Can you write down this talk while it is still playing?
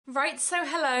Right, so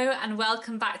hello and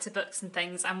welcome back to Books and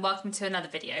Things, and welcome to another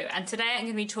video. And today I'm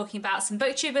going to be talking about some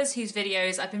booktubers whose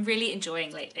videos I've been really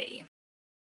enjoying lately.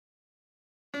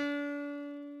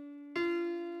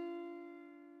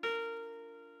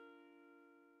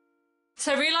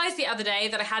 So I realised the other day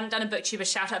that I hadn't done a booktuber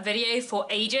shout out video for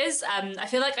ages. I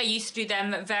feel like I used to do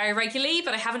them very regularly,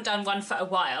 but I haven't done one for a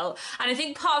while. And I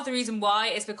think part of the reason why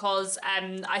is because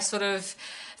I sort of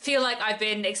feel like I've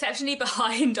been exceptionally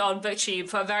behind on booktube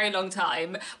for a very long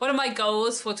time. One of my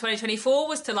goals for 2024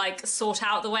 was to like sort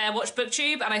out the way I watch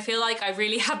booktube, and I feel like I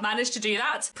really have managed to do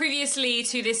that. Previously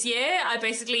to this year, I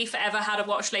basically forever had a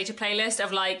watch later playlist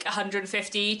of like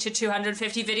 150 to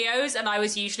 250 videos, and I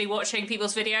was usually watching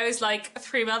people's videos like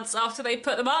 3 months after they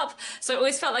put them up. So it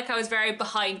always felt like I was very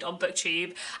behind on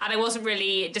booktube, and I wasn't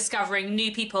really discovering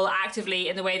new people actively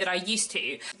in the way that I used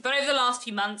to. But over the last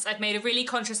few months, I've made a really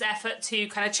conscious effort to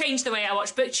kind of change the way I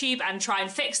watch booktube and try and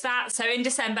fix that. So in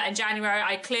December and January,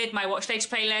 I cleared my watch later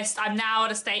playlist. I'm now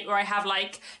at a state where I have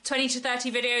like 20 to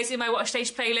 30 videos in my watch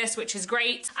later playlist, which is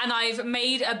great. And I've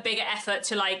made a bigger effort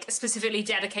to like specifically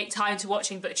dedicate time to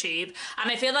watching booktube.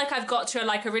 And I feel like I've got to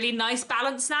like a really nice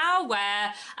balance now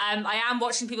where I am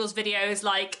watching people's videos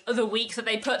like the week that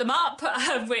they put them up,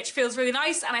 which feels really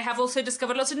nice. And I have also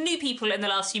discovered lots of new people in the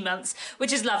last few months,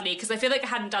 which is lovely because I feel like I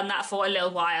hadn't done that for a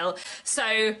little while.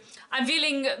 So I'm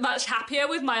feeling much happier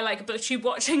with my like booktube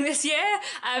watching this year,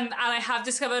 and I have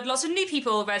discovered lots of new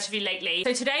people relatively lately.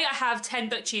 So today I have 10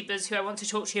 booktubers who I want to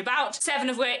talk to you about, 7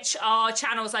 of which are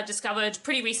channels I've discovered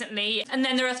pretty recently, and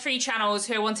then there are 3 channels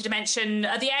who I wanted to mention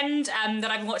at the end that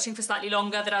I've been watching for slightly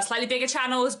longer, that are slightly bigger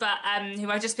channels, but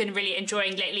who I've just been really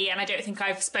enjoying lately, and I don't think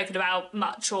I've spoken about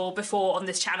much or before on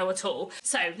this channel at all.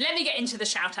 So let me get into the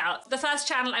shout out. The first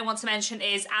channel I want to mention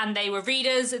is And They Were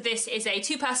Readers. This is a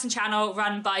 2-person channel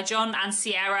run by Jon and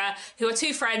Sierra, who are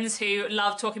 2 friends who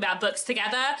love talking about books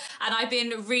together, and I've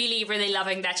been really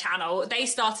loving their channel. They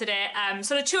started it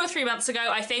sort of 2 or 3 months ago,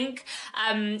 I think,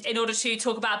 in order to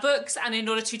talk about books and in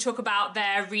order to talk about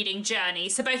their reading journey.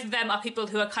 So both of them are people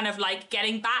who are kind of like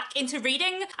getting back into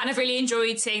reading, and I've really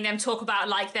enjoyed seeing them talk about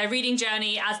like their reading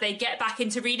journey as they get back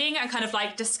into reading and kind of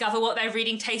like discover what their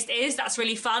reading taste is. That's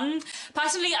really fun.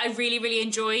 Personally, I really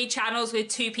enjoy channels with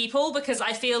 2 people because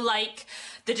I feel like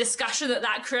the discussion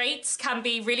that creates can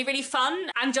be really fun,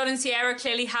 and Jon and Sierra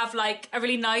clearly have like a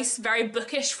really nice, very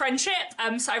bookish friendship,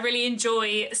 so I really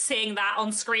enjoy seeing that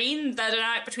on screen. The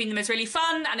dynamic between them is really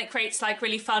fun, and it creates like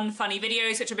really fun, funny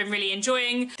videos, which I've been really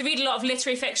enjoying. They read a lot of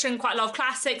literary fiction, quite a lot of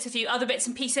classics, a few other bits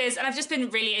and pieces, and I've just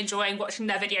been really enjoying watching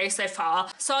their videos so far.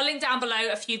 So I'll link down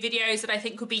below a few videos that I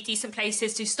think would be decent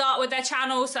places to start with their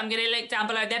channel. So I'm going to link down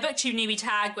below their booktube newbie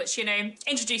tag, which, you know,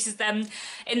 introduces them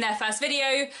in their first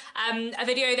video.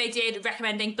 A video they did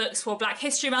recommending books for Black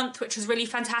History Month, which was really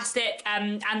fantastic,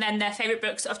 and then their favourite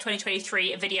books of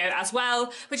 2023 video as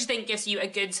well, which I think gives you a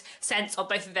good sense of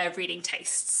both of their reading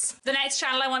tastes. The next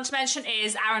channel I want to mention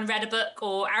is Aaron Read a Book,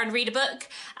 or Aaron Read a Book.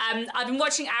 I've been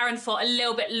watching Aaron for a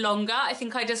little bit longer. I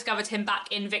think I discovered him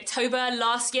back in Victober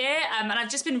last year, and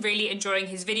I've just been really enjoying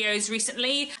his videos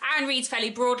recently. Aaron reads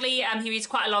fairly broadly. He reads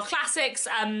quite a lot of classics,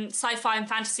 sci-fi and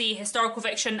fantasy, historical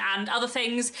fiction, and other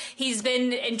things. He's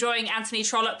been enjoying Anthony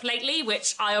Trollope lately,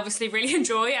 which I obviously really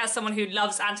enjoy as someone who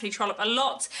loves Anthony Trollope a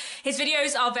lot. His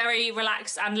videos are very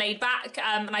relaxed and laid back,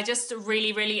 and I just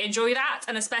really enjoy that,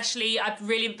 and especially I've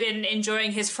really been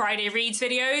enjoying his Friday Reads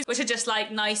videos, which are just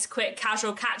like nice, quick,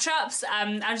 casual catch-ups.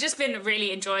 I've just been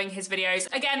really enjoying his videos.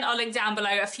 Again, I'll link down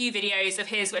below a few videos of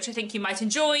his which I think you might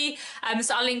enjoy.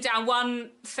 So I'll link down one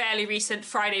fairly recent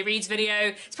Friday Reads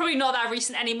video. It's probably not that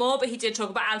recent anymore, but he did talk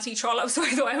about Anthony Trollope, so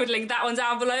I thought I would link that one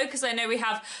down below because I know we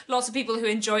have lots of people who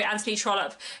enjoy Anthony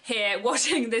Trollope here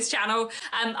watching this channel.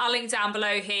 I'll link down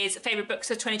below his favourite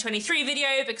books of 2023 video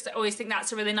because I always think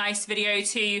that's a really nice video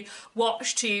to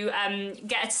watch to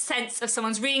get a sense of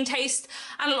someone's reading taste.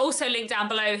 And I'll also link down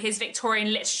below his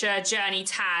Victorian literature journey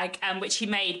tag, which he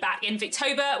made back in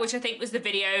Victober, which I think was the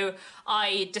video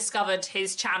I discovered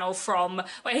his channel from,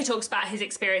 where he talks about his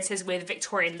experiences with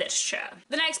Victorian literature.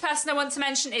 The next person I want to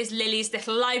mention is Lily's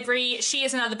Little Library. She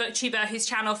is another booktuber whose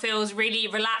channel feels really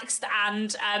relaxed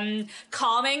and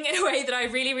calming in a way that I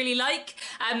really like.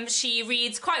 She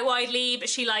reads quite widely, but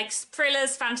she likes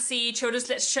thrillers, fantasy, children's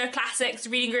literature, classics,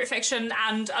 reading group fiction,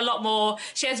 and a lot more.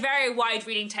 She has very wide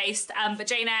reading taste, but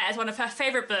Jane Eyre is one of her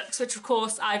favourite books, which of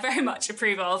course I very much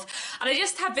approve of. And I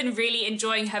just have been really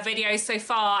enjoying her videos so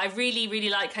far. I really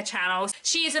like her channels.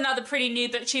 She is another pretty new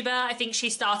booktuber. I think she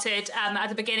started at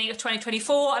the beginning of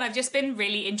 2024, and I've just been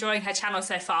really enjoying her channel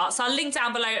so far. So I'll link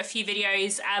down below a few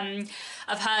videos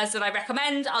of hers that I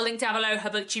recommend. I'll link down below her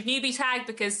booktube newbie tag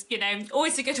because, you know,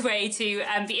 always a good way to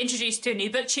be introduced to a new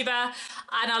booktuber.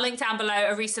 And I'll link down below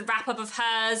a recent wrap-up of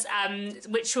hers,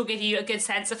 which will give you a good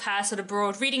sense of her sort of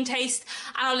broad reading taste.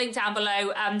 And I'll link down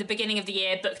below the beginning of the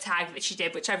year book tag that she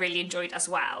did, which I really enjoyed as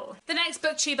well. The next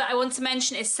booktuber I want to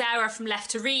mention is Sarah from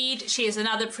Left to Read. She is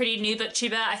another pretty new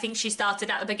booktuber. I think she started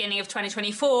at the beginning of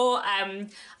 2024.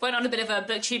 Went on a bit of a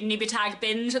booktube newbie tag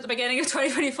binge at the beginning of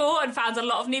 2024 and found a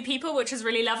lot of new people, which is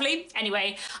really lovely.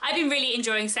 Anyway, I've been really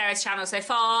enjoying Sarah's channel so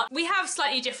far. We have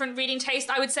slightly different reading taste,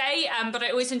 I would say, but I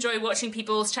always enjoy watching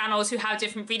people's channels who have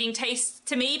different reading tastes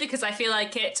to me because I feel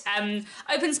like it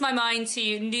opens my mind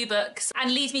to new books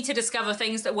and leads me to discover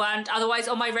things that weren't otherwise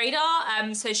on my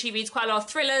radar. So she reads quite a lot of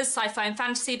thrillers, sci-fi and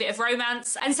fantasy, a bit of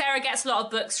romance, and Sarah gets a lot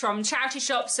of books from charity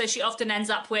shops, so she often ends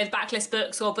up with backlist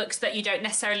books or books that you don't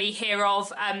necessarily hear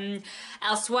of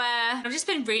elsewhere. I've just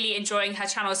been really enjoying her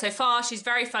channel so far. She's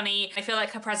very funny. I feel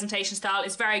like her presentation style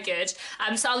is very good.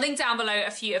 So I'll link down below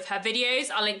a few of her videos.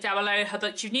 I'll link down below her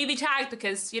booktube newbie tag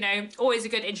because, you know, always a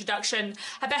good introduction.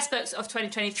 Her best books of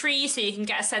 2023, so you can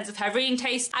get a sense of her reading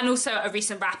taste, and also a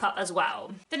recent wrap up as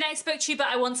well. The next booktuber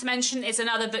I want to mention is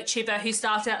another booktuber who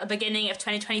started at the beginning of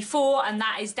 2024, and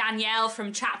that is Danielle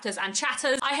from Chapters and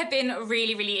Chatters. I have been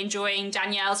really enjoying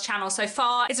Danielle's channel so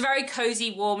far. It's a very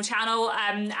cozy, warm channel,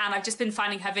 and I've just been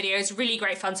finding her videos really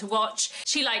great fun to watch.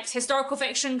 She likes historical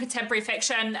fiction, contemporary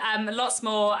fiction, lots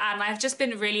more, and I've just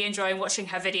been really enjoying watching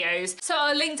her videos. So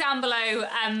I'll link down below,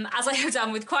 as I have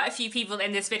done with quite a few people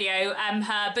in this video,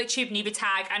 her booktube newbie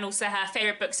tag and also her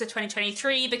favourite books of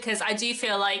 2023, because I do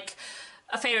feel like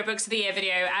a favourite books of the year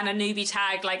video and a newbie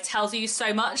tag like tells you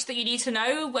so much that you need to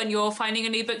know when you're finding a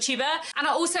new booktuber. And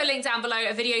I'll also link down below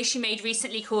a video she made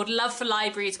recently called Love for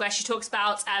Libraries, where she talks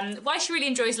about why she really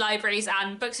enjoys libraries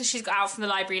and books that she's got out from the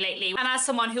library lately. And as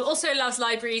someone who also loves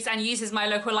libraries and uses my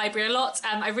local library a lot,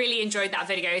 I really enjoyed that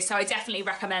video, so I definitely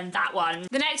recommend that one.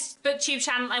 The next booktube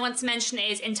channel I want to mention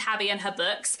is Nthabi and her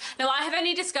books. Now, I have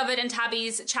only discovered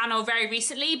Nthabi's channel very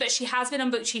recently, but she has been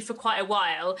on booktube for quite a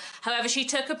while. However, she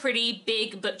took a pretty big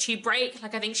booktube break.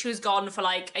 Like, I think she was gone for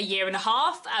like a year and a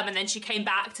half, and then she came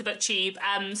back to booktube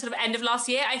sort of end of last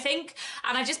year, I think,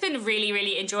 and I've just been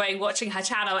really enjoying watching her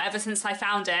channel ever since I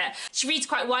found it. She reads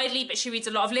quite widely, but she reads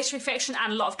a lot of literary fiction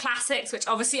and a lot of classics, which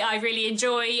obviously I really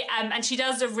enjoy, and she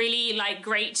does a really like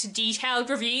great detailed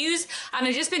reviews, and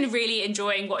I've just been really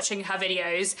enjoying watching her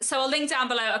videos. So I'll link down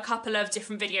below a couple of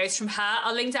different videos from her.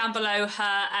 I'll link down below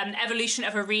her Evolution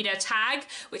of a Reader tag,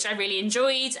 which I really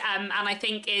enjoyed, and I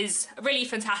think is a really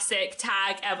fantastic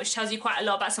tag, which tells you quite a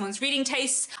lot about someone's reading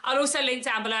tastes. I'll also link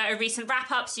down below a recent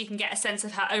wrap-up so you can get a sense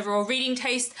of her overall reading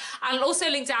taste, and I'll also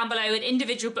link down below an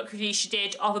individual book review she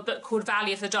did of a book called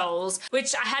Valley of the Dolls,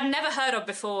 which I had never heard of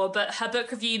before, but her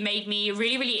book review made me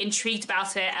really intrigued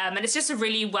about it, and it's just a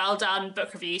really well done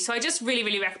book review, so I just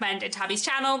really recommend Nthabi's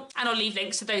channel, and I'll leave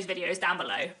links to those videos down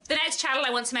below. The next channel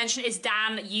I want to mention is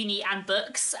Dan, Uni and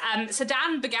Books. So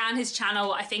Dan began his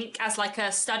channel, I think, as like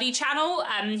a study channel.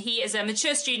 He is a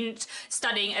mature student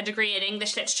studying a degree in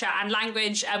English literature and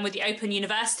language with the Open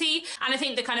University, and I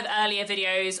think the kind of earlier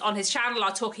videos on his channel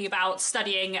are talking about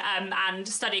studying and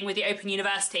studying with the Open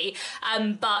University,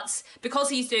 but because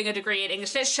he's doing a degree in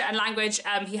English literature and language,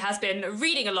 he has been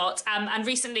reading a lot, and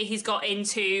recently he's got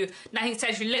into 19th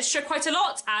century literature quite a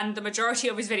lot, and the majority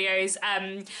of his videos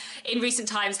in recent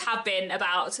times have been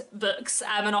about books,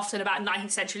 and often about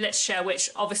 19th century literature, which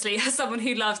obviously as someone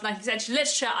who loves 19th century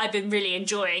literature I've been really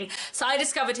enjoying. So I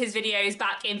discovered his videos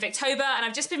back in Victober, and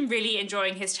I've just been really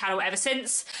enjoying his channel ever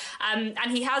since, and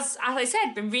he has, as I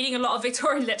said, been reading a lot of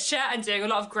Victorian literature and doing a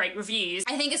lot of great reviews.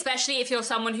 I think especially if you're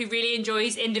someone who really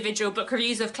enjoys individual book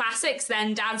reviews of classics,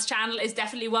 then Dan's channel is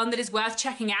definitely one that is worth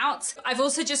checking out. I've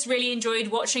also just really enjoyed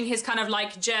watching his kind of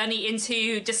like journey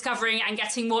into discovering and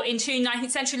getting more into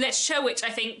 19th century literature, which I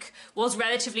think was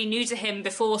relatively new to him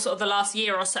before sort of the last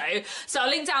year or so. So I'll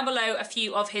link down below a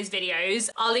few of his videos.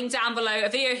 I'll link down below a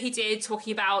video he did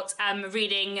talking about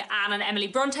reading Anne and Emily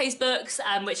Bronte's books,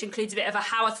 which includes a bit of a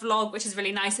Haworth vlog, which is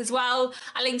really nice as well.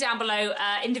 I'll link down below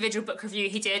an individual book review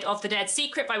he did of The Dead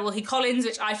Secret by Wilkie Collins,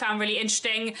 which I found really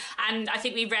interesting, and I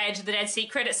think we read The Dead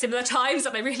Secret at similar times,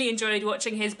 and I really enjoyed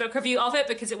watching his book review of it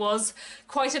because it was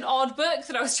quite an odd book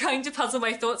that I was trying to puzzle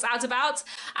my thoughts out about.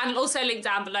 And I'll also link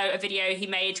down below a video he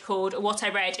made called What I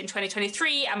Read in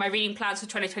 2023 and My Reading Plans for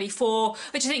 2024,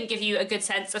 which I think give you a good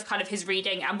sense of kind of his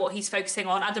reading and what he's focusing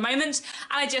on at the the moment,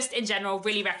 and I just in general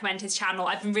really recommend his channel.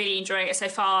 I've been really enjoying it so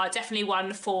far. Definitely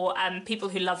one for people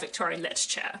who love Victorian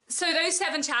literature. So those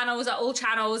 7 channels are all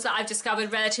channels that I've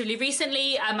discovered relatively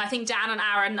recently. I think Dan and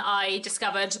Aaron I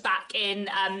discovered back in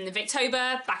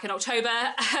Victober, back in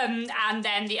October, and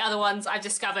then the other ones I've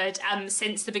discovered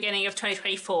since the beginning of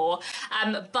 2024.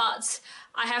 But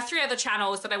I have 3 other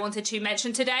channels that I wanted to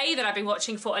mention today that I've been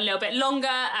watching for a little bit longer,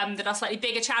 that are slightly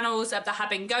bigger channels that have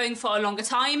been going for a longer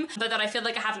time, but that I feel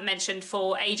like I haven't mentioned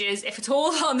for ages, if at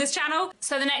all, on this channel.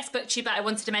 So the next booktuber I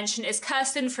wanted to mention is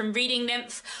Kirsten from Reading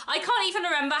Nymph. I can't even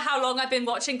remember how long I've been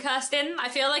watching Kirsten. I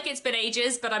feel like it's been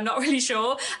ages, but I'm not really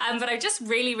sure. But I just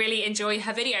really enjoy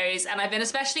her videos, and I've been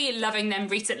especially loving them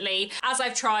recently as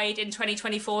I've tried in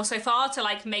 2024 so far to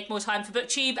like make more time for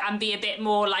booktube and be a bit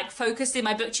more like focused in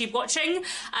my booktube watching.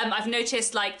 I've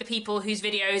noticed like the people whose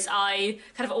videos I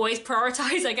kind of always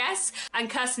prioritize, I guess, and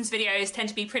Kirsten's videos tend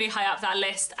to be pretty high up that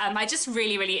list. I just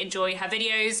really enjoy her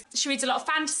videos. She reads a lot of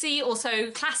fantasy,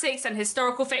 also classics and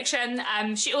historical fiction.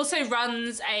 She also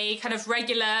runs a kind of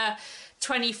regular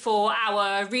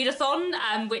 24-hour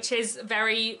readathon, which is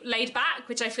very laid back,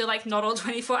 which I feel like not all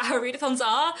 24-hour readathons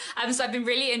are. So I've been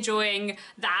really enjoying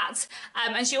that.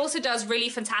 And she also does really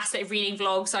fantastic reading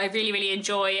vlogs I really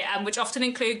enjoy, which often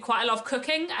include quite a lot of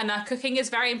cooking, and her cooking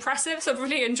is very impressive, so I'm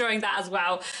really enjoying that as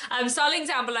well. So I'll link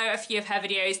down below a few of her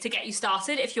videos to get you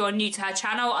started if you're new to her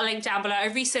channel. I'll link down below a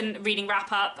recent reading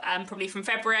wrap-up, probably from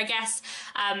February, I guess,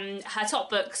 her top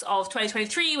books of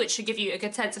 2023, which should give you a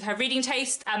good sense of her reading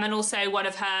taste, and also one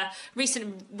of her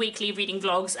recent weekly reading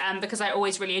vlogs, because I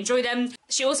always really enjoy them.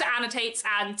 She also annotates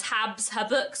and tabs her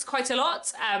books quite a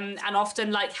lot, and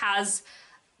often like has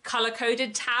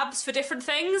color-coded tabs for different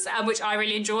things, which I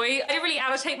really enjoy. I don't really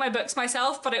annotate my books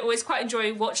myself, but I always quite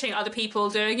enjoy watching other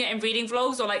people doing it in reading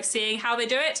vlogs or like seeing how they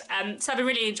do it. So I've been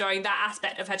really enjoying that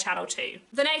aspect of her channel too.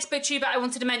 The next booktuber I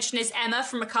wanted to mention is Emma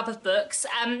from A Cup of Books.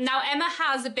 Now Emma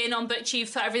has been on booktube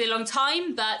for a really long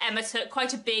time, but Emma took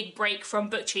quite a big break from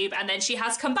booktube and then she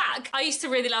has come back. I used to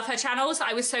really love her channel, so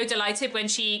I was so delighted when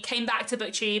she came back to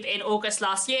booktube in August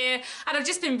last year, and I've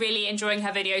just been really enjoying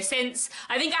her videos since.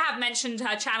 I think I have mentioned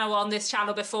her channel on this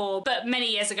channel before, but many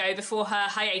years ago before her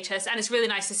hiatus, and it's really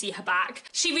nice to see her back.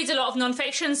 She reads a lot of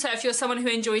non-fiction, so if you're someone who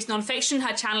enjoys non-fiction,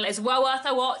 her channel is well worth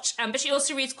a watch, but she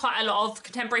also reads quite a lot of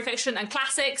contemporary fiction and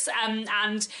classics,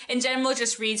 and in general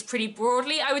just reads pretty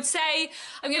broadly, I would say.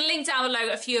 I'm going to link down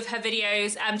below a few of her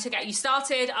videos to get you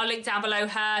started. I'll link down below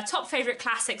her top favourite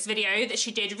classics video that she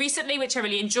did recently, which I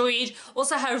really enjoyed,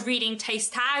 also her reading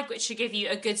taste tag, which should give you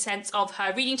a good sense of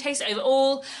her reading taste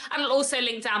overall, and I'll also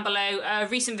link down below a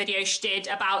recent video she did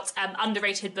about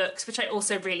underrated books, which I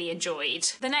also really enjoyed.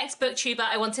 The next booktuber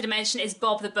I wanted to mention is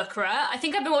Bob the Bookerer. I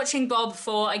think I've been watching Bob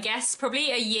for, I guess,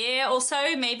 probably a year or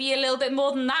so, maybe a little bit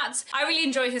more than that. I really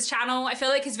enjoy his channel. I feel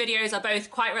like his videos are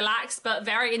both quite relaxed but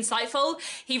very insightful.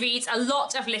 He reads a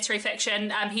lot of literary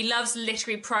fiction, he loves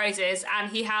literary prizes,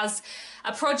 and he has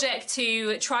a project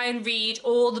to try and read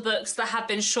all the books that have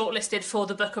been shortlisted for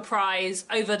the Booker Prize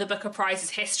over the Booker Prize's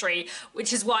history,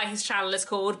 which is why his channel is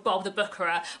called Bob the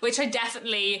Bookerer, which I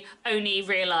definitely only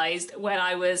realised when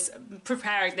I was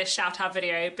preparing this shout-out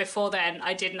video. Before then,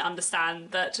 I didn't understand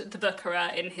that the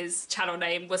Bookerer in his channel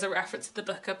name was a reference to the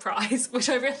Booker Prize, which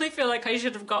I really feel like I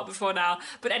should have got before now.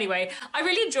 But anyway, I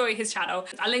really enjoy his channel.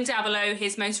 I'll link down below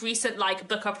his most recent like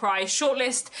Booker Prize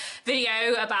shortlist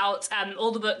video about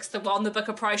all the books that were on the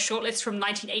Booker Prize shortlist from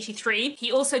 1983.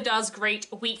 He also does great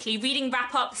weekly reading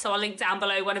wrap-up, so I'll link down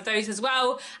below one of those as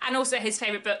well, and also his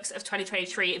favourite books of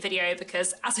 2023 video,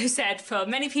 because as I said, for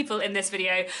many people in this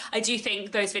video, I do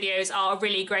think those videos are a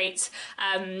really great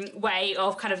way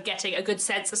of kind of getting a good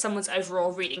sense of someone's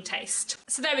overall reading taste.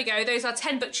 So there we go, those are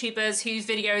 10 booktubers whose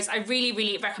videos I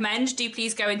really recommend. Do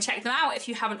please go and check them out if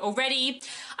you haven't already.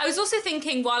 I was also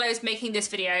thinking while I was making this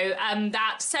video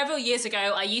that several years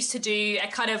ago I used to do a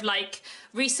kind of like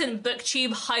recent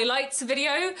booktube highlights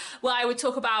video where I would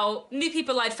talk about new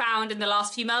people I'd found in the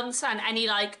last few months and any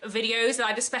like videos that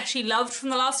I'd especially loved from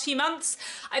the last few months.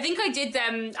 I think I did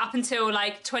them up until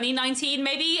like 2019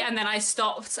 maybe, and then I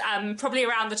stopped probably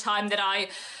around the time that I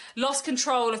lost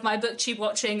control of my booktube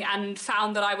watching and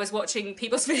found that I was watching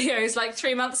people's videos like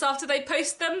 3 months after they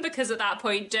post them, because at that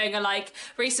point doing a like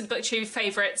recent booktube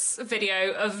favourites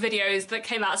video of videos that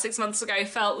came out 6 months ago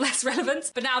felt less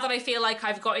relevant. But now that I feel like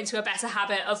I've got into a better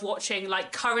habit of watching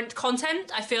like current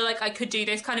content, I feel like I could do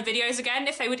those kind of videos again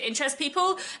if they would interest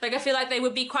people. Like I feel like they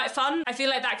would be quite fun. I feel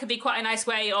like that could be quite a nice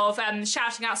way of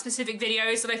shouting out specific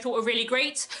videos that I thought were really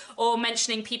great, or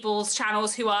mentioning people's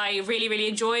channels who I really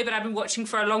enjoy but I've been watching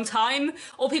for a long long time,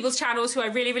 or people's channels who I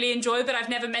really, really enjoy, but I've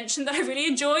never mentioned that I really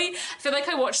enjoy. I feel like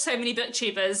I watch so many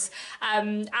booktubers,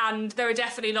 and there are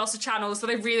definitely lots of channels that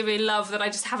I really, really love that I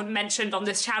just haven't mentioned on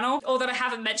this channel, or that I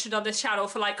haven't mentioned on this channel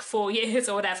for like 4 years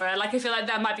or whatever. Like, I feel like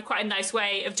that might be quite a nice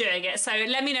way of doing it. So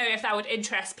let me know if that would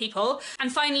interest people.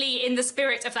 And finally, in the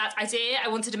spirit of that idea, I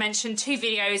wanted to mention 2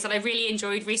 videos that I really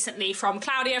enjoyed recently from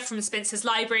Claudia from Spencer's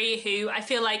Library, who I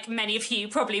feel like many of you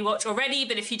probably watch already,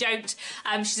 but if you don't,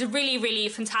 she's a really, really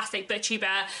fantastic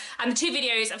booktuber. And the 2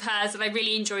 videos of hers that I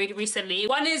really enjoyed recently,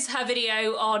 one is her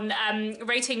video on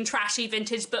rating trashy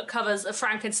vintage book covers of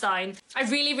Frankenstein. I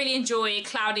really, really enjoy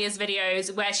Claudia's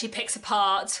videos where she picks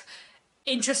apart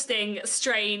interesting,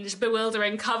 strange,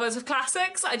 bewildering covers of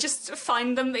classics. I just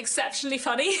find them exceptionally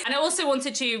funny. And I also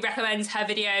wanted to recommend her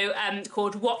video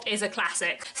called What is a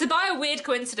Classic? So by a weird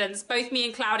coincidence, both me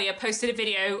and Claudia posted a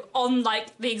video on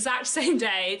like the exact same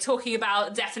day talking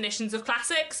about definitions of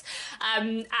classics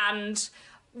and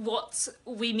what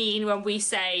we mean when we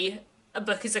say a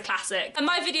book is a classic. And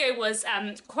my video was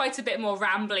quite a bit more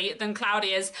rambly than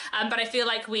Claudia's, but I feel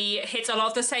like we hit a lot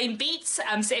of the same beats.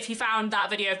 So if you found that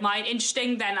video of mine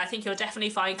interesting, then I think you'll definitely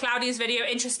find Claudia's video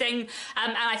interesting.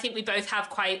 And I think we both have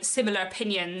quite similar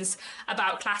opinions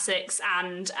about classics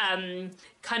and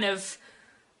kind of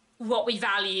what we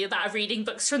value that are reading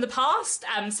books from the past.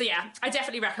 So yeah, I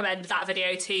definitely recommend that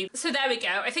video too. So there we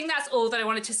go. I think that's all that I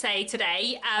wanted to say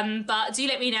today. But do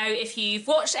let me know if you've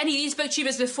watched any of these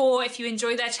booktubers before, if you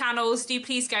enjoy their channels. Do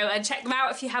please go and check them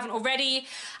out if you haven't already.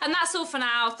 And that's all for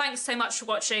now. Thanks so much for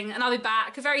watching, and I'll be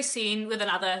back very soon with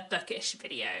another bookish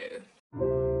video.